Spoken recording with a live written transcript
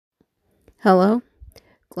Hello.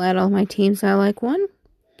 Glad all my teams I like won.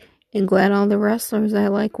 And glad all the wrestlers I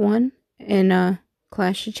like won in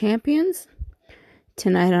Clash of Champions.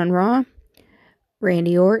 Tonight on Raw,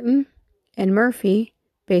 Randy Orton and Murphy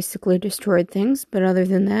basically destroyed things. But other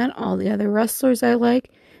than that, all the other wrestlers I like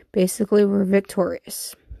basically were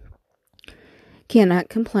victorious. Cannot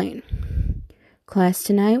complain. Class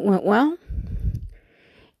tonight went well.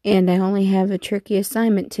 And I only have a tricky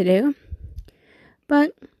assignment to do.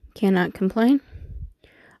 But cannot complain.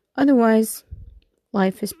 Otherwise,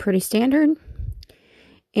 life is pretty standard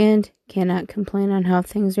and cannot complain on how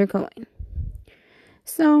things are going.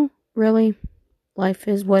 So, really, life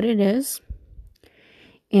is what it is.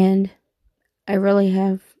 And I really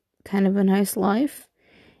have kind of a nice life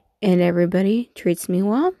and everybody treats me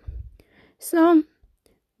well. So,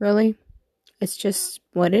 really, it's just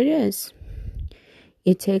what it is.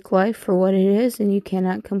 You take life for what it is and you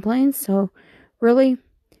cannot complain. So, really,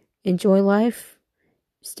 enjoy life.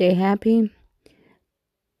 Stay happy,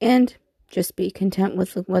 and just be content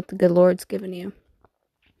with what the good Lord's given you.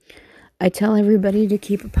 I tell everybody to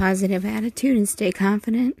keep a positive attitude and stay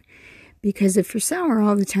confident, because if you're sour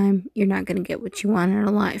all the time, you're not going to get what you want out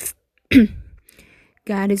of life.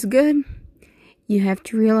 God is good. You have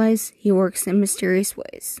to realize He works in mysterious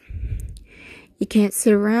ways. You can't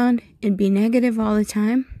sit around and be negative all the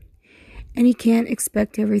time, and you can't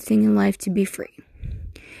expect everything in life to be free.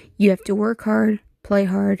 You have to work hard, play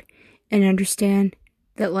hard, and understand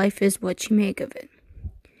that life is what you make of it.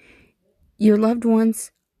 Your loved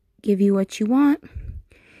ones give you what you want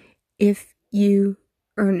if you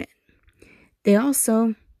earn it. They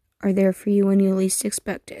also are there for you when you least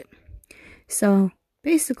expect it. So,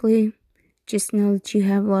 basically, just know that you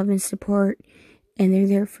have love and support, and they're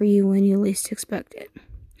there for you when you least expect it.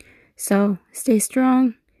 So, stay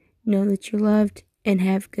strong, know that you're loved, and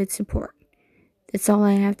have good support. That's all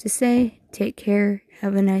I have to say. Take care,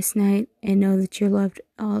 have a nice night, and know that you're loved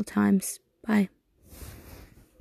at all times. Bye.